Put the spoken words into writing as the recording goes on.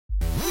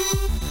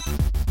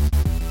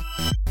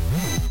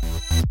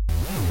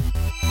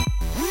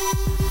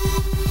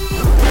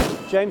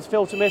James,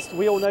 Filtermist,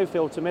 we all know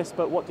Filtermist,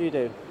 but what do you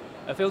do?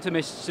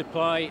 Filtermist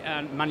supply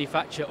and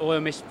manufacture oil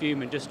mist,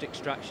 fume and dust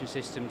extraction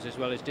systems, as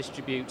well as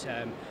distribute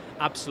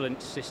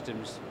absolent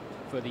systems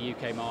for the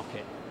UK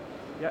market.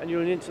 Yeah, and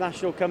you're an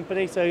international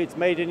company, so it's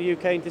made in the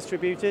UK and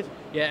distributed?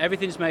 Yeah,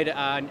 everything's made at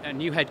our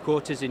new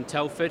headquarters in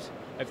Telford.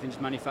 Everything's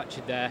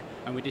manufactured there,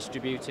 and we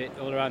distribute it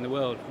all around the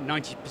world.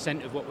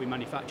 90% of what we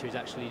manufacture is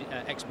actually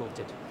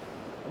exported.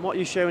 And what are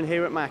you showing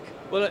here at MACH?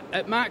 Well,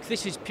 at MACH,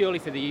 this is purely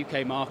for the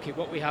UK market.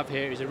 What we have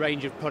here is a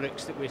range of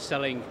products that we're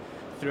selling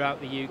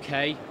throughout the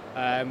UK.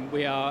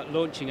 We are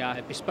launching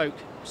our bespoke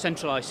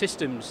centralised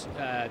systems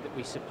that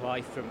we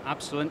supply from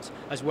Absolent,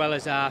 as well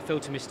as our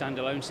Filtermist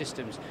standalone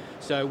systems.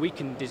 So we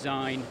can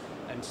design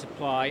and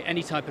supply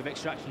any type of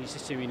extraction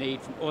system you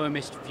need, from oil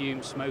mist,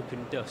 fume, smoke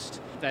and dust.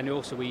 Then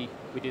also we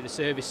do the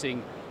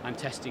servicing and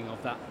testing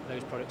of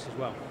those products as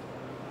well.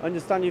 I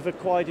understand you've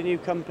acquired a new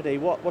company.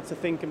 What's the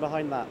thinking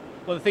behind that?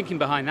 Well, the thinking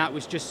behind that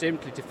was just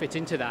simply to fit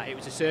into that. It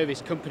was a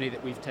service company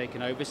that we've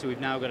taken over, so we've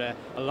now got a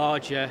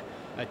larger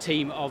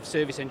team of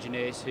service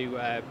engineers who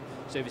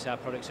service our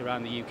products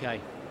around the UK.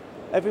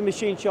 Every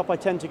machine shop I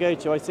tend to go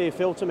to, I see a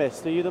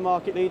Filtermist. Are you the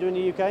market leader in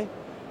the UK?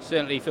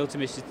 Certainly,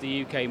 Filtermist is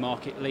the UK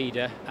market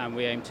leader, and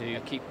we aim to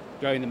keep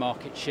growing the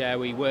market share.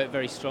 We work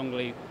very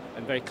strongly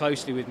and very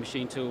closely with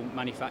machine tool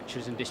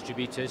manufacturers and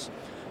distributors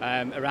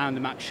around the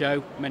MACH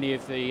show. Many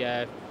of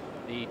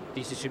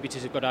these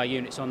distributors have got our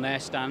units on their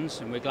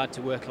stands, and we're glad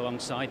to work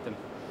alongside them.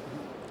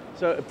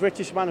 So a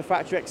British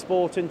manufacturer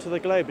exporting to the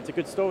globe, it's a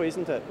good story,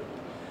 isn't it?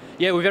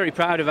 Yeah, we're very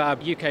proud of our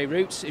UK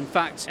roots. In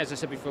fact, as I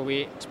said before,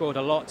 we export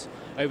a lot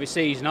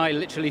overseas, and I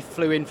literally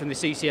flew in from the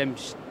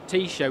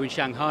CCMT show in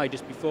Shanghai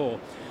just before.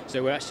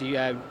 So we're actually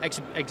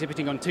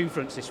exhibiting on two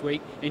fronts this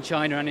week, in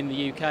China and in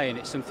the UK, and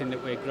it's something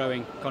that we're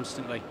growing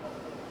constantly.